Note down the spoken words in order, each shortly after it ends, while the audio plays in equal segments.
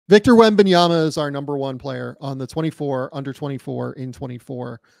Victor Wembanyama is our number one player on the 24 under 24 in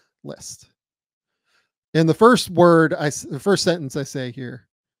 24 list. And the first sentence I say here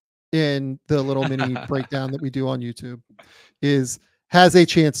in the little mini breakdown that we do on YouTube is has a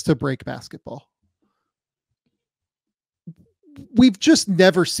chance to break basketball. We've just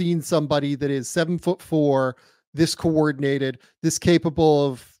never seen somebody that is 7'4", this coordinated, this capable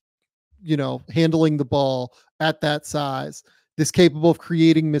of, handling the ball at that size, this capable of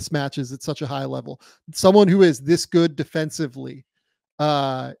creating mismatches at such a high level. Someone who is this good defensively,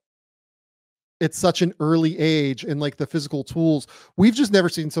 at such an early age, and like the physical tools. We've just never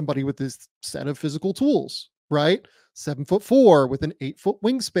seen somebody with this set of physical tools, right? 7'4" with an 8-foot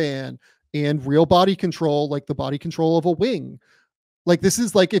wingspan and real body control, like the body control of a wing. Like this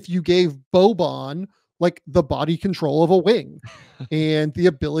is like if you gave Boban like the body control of a wing and the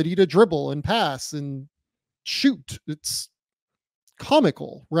ability to dribble and pass and shoot. It's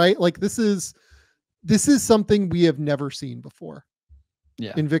comical, right? Like this is something we have never seen before.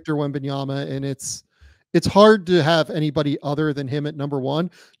 Yeah. In Victor Wembanyama, and it's hard to have anybody other than him at number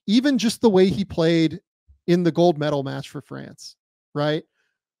one. Even just the way he played in the gold medal match for France, right?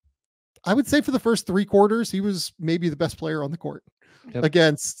 I would say for the first 3 quarters, he was maybe the best player on the court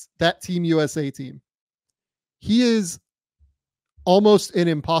against that Team USA team. He is almost an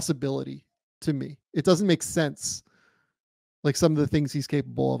impossibility to me. It doesn't make sense, like some of the things he's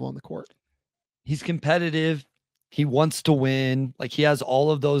capable of on the court. He's competitive. He wants to win. Like he has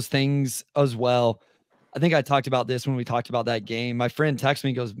all of those things as well. I think I talked about this when we talked about that game. My friend texted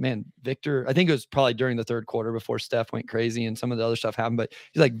me and goes, man, Victor, I think it was probably during the third quarter before Steph went crazy and some of the other stuff happened, but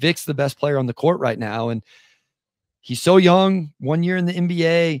he's like, Vic's the best player on the court right now. And he's so young, 1 year in the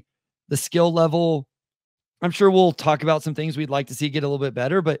NBA, the skill level. I'm sure we'll talk about some things we'd like to see get a little bit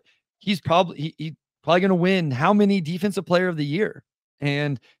better, but he's probably going to win how many defensive player of the year,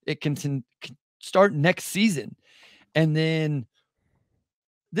 and it can start next season. And then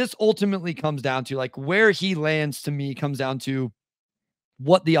this ultimately comes down to like where he lands, to me, comes down to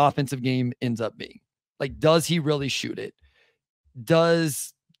what the offensive game ends up being. Like, does he really shoot it?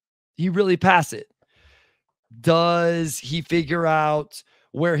 Does he really pass it? Does he figure out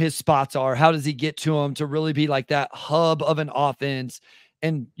where his spots are? How does he get to them to really be like that hub of an offense?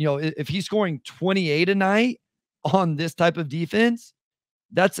 And, if he's scoring 28 a night on this type of defense,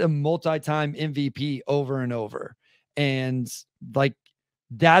 that's a multi-time MVP over and over. And like,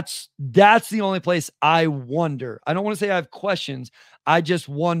 that's the only place I wonder. I don't want to say I have questions. I just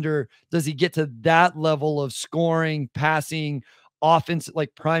wonder, does he get to that level of scoring, passing, offense,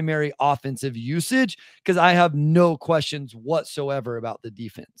 like primary offensive usage? Because I have no questions whatsoever about the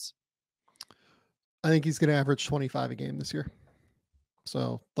defense. I think he's going to average 25 a game this year.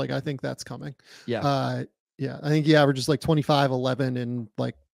 So like, I think that's coming. Yeah. Yeah. I think he averages like 25, 11 and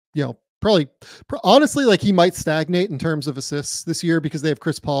like, probably honestly, like he might stagnate in terms of assists this year because they have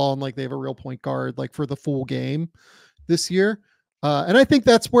Chris Paul and like they have a real point guard like for the full game this year. And I think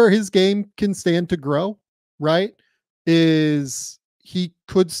that's where his game can stand to grow, right? Is he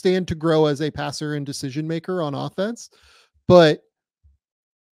could stand to grow as a passer and decision maker on offense. But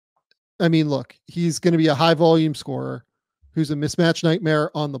I mean, look, he's going to be a high volume scorer who's a mismatch nightmare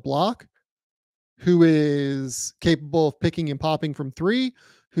on the block, who is capable of picking and popping from 3,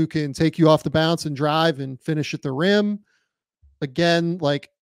 who can take you off the bounce and drive and finish at the rim. Again, like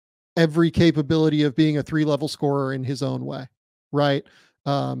every capability of being a 3-level scorer in his own way, right?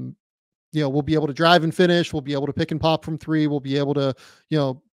 We'll be able to drive and finish. We'll be able to pick and pop from 3. We'll be able to,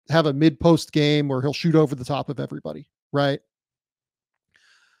 have a mid-post game where he'll shoot over the top of everybody, right?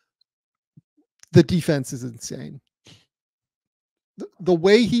 The defense is insane. The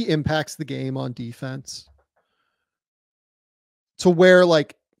way he impacts the game on defense to where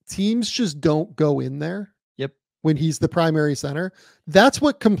like teams just don't go in there. Yep. When he's the primary center, that's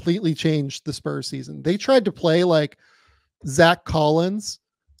what completely changed the Spurs season. They tried to play like Zach Collins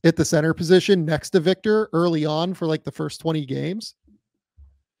at the center position next to Victor early on for like the first 20 games.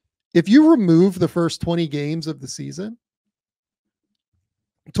 If you remove the first 20 games of the season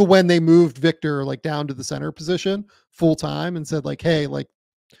to when they moved Victor like down to the center position full time and said like, hey, like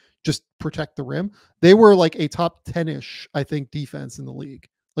just protect the rim, they were like a top 10-ish, I think, defense in the league,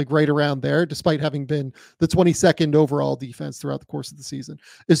 like right around there, despite having been the 22nd overall defense throughout the course of the season.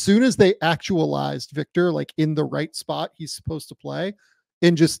 As soon as they actualized Victor like in the right spot he's supposed to play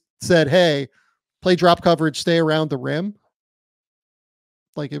and just said, hey, play drop coverage, stay around the rim,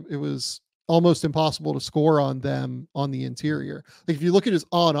 like it was almost impossible to score on them on the interior. Like if you look at his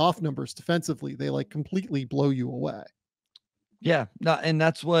on-off numbers defensively, they like completely blow you away. Yeah, no, and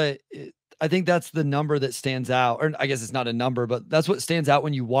that's what I think that's the number that stands out. Or I guess it's not a number, but that's what stands out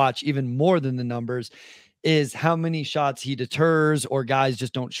when you watch even more than the numbers is how many shots he deters or guys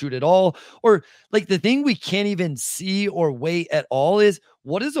just don't shoot at all. Or like the thing we can't even see or weigh at all is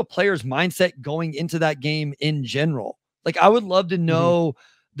what is a player's mindset going into that game in general? Like I would love to know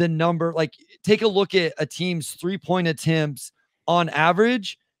the number, like take a look at a team's 3-point attempts on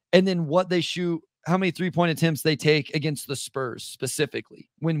average and then what they shoot, how many 3-point attempts they take against the Spurs specifically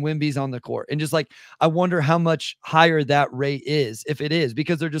when Wemby's on the court. And just like, I wonder how much higher that rate is, if it is,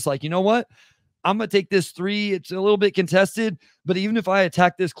 because they're just like, you know what? I'm going to take this three. It's a little bit contested, but even if I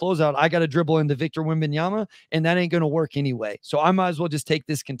attack this closeout, I got to dribble into Victor Wembanyama, and that ain't going to work anyway. So I might as well just take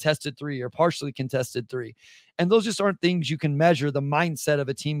this contested three or partially contested three. And those just aren't things you can measure the mindset of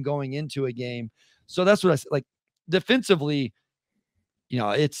a team going into a game. So that's what I like defensively, you know,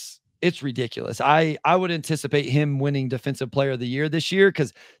 it's ridiculous. I would anticipate him winning defensive player of the year this year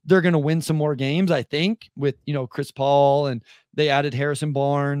because they're going to win some more games, I think, with, you know, Chris Paul, and they added Harrison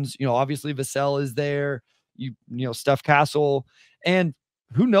Barnes. You know, obviously Vassell is there, you know, Steph Castle, and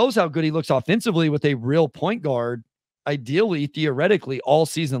who knows how good he looks offensively with a real point guard, ideally, theoretically, all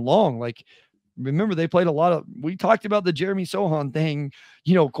season long. Like, remember, they played a lot of, we talked about the Jeremy Sohan thing,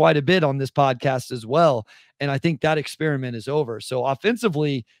 you know, quite a bit on this podcast as well. And I think that experiment is over. So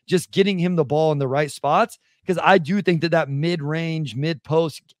offensively, just getting him the ball in the right spots, because I do think that mid-range,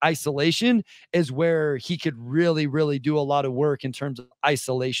 mid-post isolation is where he could really, really do a lot of work in terms of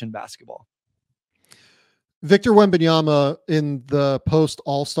isolation basketball. Victor Wembanyama in the post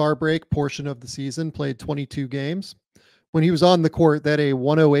All-Star break portion of the season played 22 games. When he was on the court, that a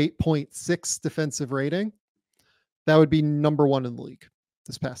 108.6 defensive rating. That would be number one in the league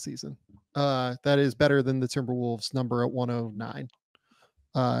this past season. That is better than the Timberwolves number at 109.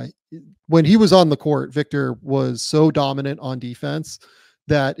 When he was on the court, Victor was so dominant on defense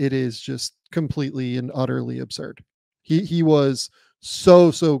that it is just completely and utterly absurd. He was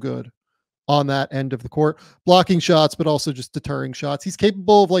so good on that end of the court, blocking shots, but also just deterring shots. He's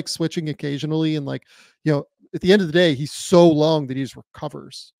capable of like switching occasionally. And like, you know, at the end of the day, he's so long that he just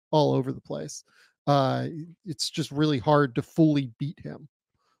recovers all over the place. It's just really hard to fully beat him.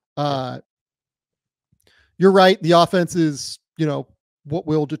 You're right. The offense is, you know, what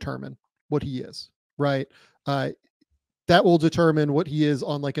will determine what he is, right? That will determine what he is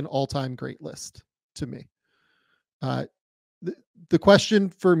on like an all-time great list to me. The question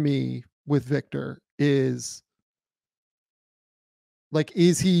for me with Victor is like,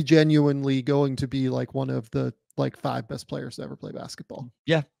 is he genuinely going to be like one of the like 5 best players to ever play basketball?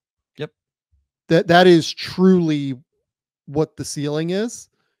 Yeah. Yep. That is truly what the ceiling is.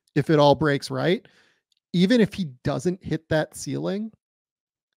 If it all breaks right, even if he doesn't hit that ceiling,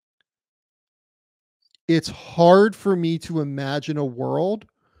 it's hard for me to imagine a world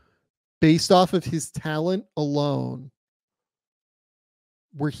based off of his talent alone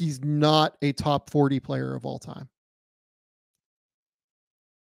where he's not a top 40 player of all time.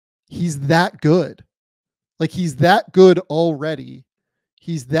 He's that good. Like, he's that good already.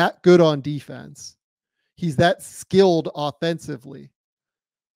 He's that good on defense. He's that skilled offensively.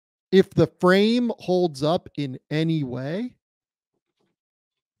 If the frame holds up in any way,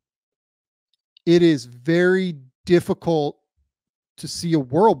 it is very difficult to see a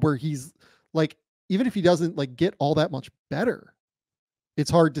world where he's like, even if he doesn't like get all that much better,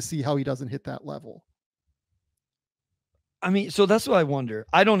 it's hard to see how he doesn't hit that level. I mean, so that's what I wonder.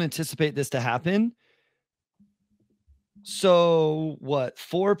 I don't anticipate this to happen. So what?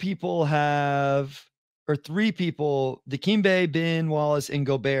 4 people have, or 3 people, Dikembe, Ben Wallace, and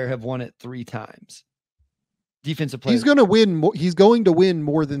Gobert have won it 3 times. Defensive player. He's going to win more. He's going to win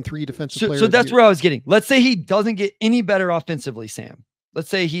more than 3 defensive players. So that's where I was getting. Let's say he doesn't get any better offensively, Sam. Let's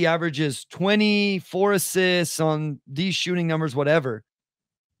say he averages 24 assists on these shooting numbers, whatever.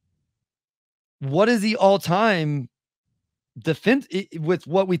 What is the all-time defense with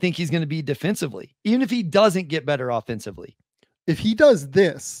what we think he's going to be defensively, even if he doesn't get better offensively? If he does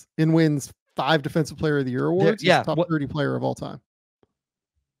this and wins 5 defensive player of the year awards, he's top 30 player of all time.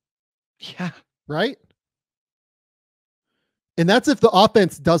 Yeah. Right. And that's if the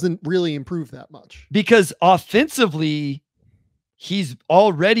offense doesn't really improve that much. Because offensively, he's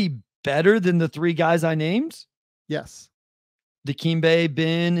already better than the 3 guys I named. Yes. Dikembe,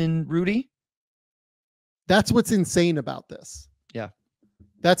 Ben, and Rudy. That's what's insane about this. Yeah.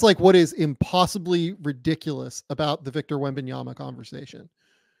 That's like what is impossibly ridiculous about the Victor Wembanyama conversation.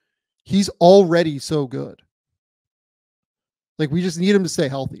 He's already so good. Like, we just need him to stay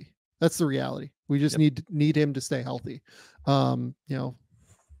healthy. That's the reality. We just need him to stay healthy. You know,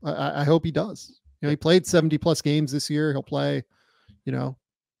 I hope he does. You know, he played 70 plus games this year. He'll play, you know,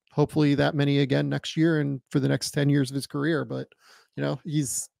 hopefully that many again next year and for the next 10 years of his career. But,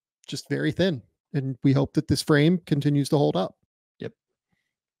 he's just very thin. And we hope that this frame continues to hold up. Yep.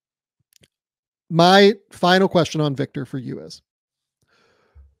 My final question on Victor for you is,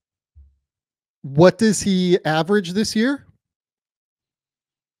 what does he average this year?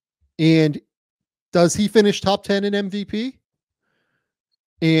 And does he finish top 10 in MVP?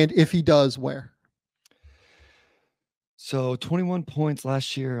 And if he does, where? So 21 points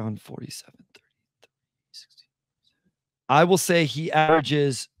last year on 47, 30, 60. I will say he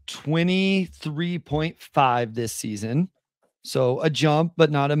averages 23.5 this season. So a jump,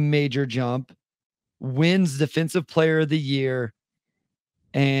 but not a major jump. Wins Defensive Player of the Year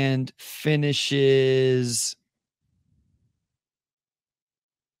and finishes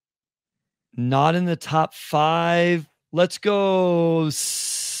not in the top 5. Let's go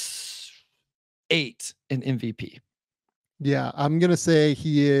 8 in MVP. Yeah, I'm going to say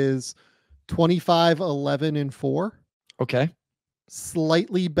he is 25, 11, and 4. Okay.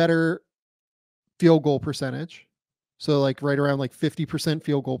 Slightly better field goal percentage. So like right around like 50%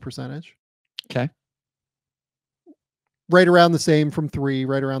 field goal percentage. Okay. Right around the same from 3,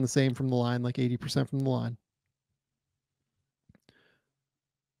 right around the same from the line, like 80% from the line.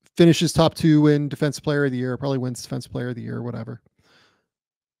 Finishes top 2 in Defensive Player of the Year, probably wins Defensive Player of the Year or whatever.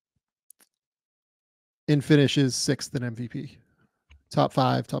 And finishes 6th in MVP. Top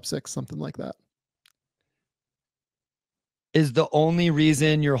 5, top 6, something like that. Is the only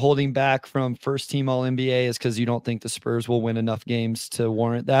reason you're holding back from first team All NBA is because you don't think the Spurs will win enough games to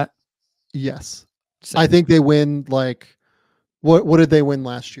warrant that? Yes. Same. I think they win like, what did they win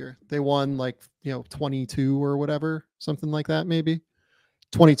last year? They won like, 22 or whatever, something like that, maybe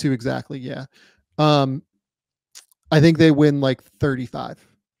 22 exactly. Yeah. I think they win like 35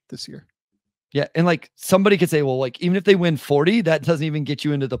 this year. Yeah. And like somebody could say, well, like even if they win 40, that doesn't even get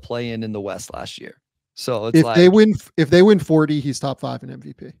you into the play-in the West last year. So it's if they win 40, he's top 5 in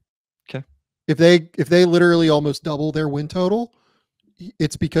MVP. Okay. If they literally almost double their win total,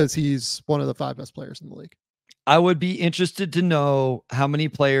 it's because he's one of the 5 best players in the league. I would be interested to know how many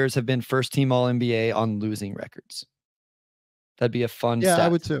players have been first team All NBA on losing records. That'd be a fun stat. I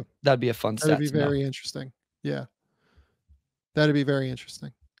would too. That'd be a fun stat. That'd be very interesting. Yeah. That'd be very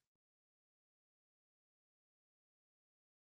interesting.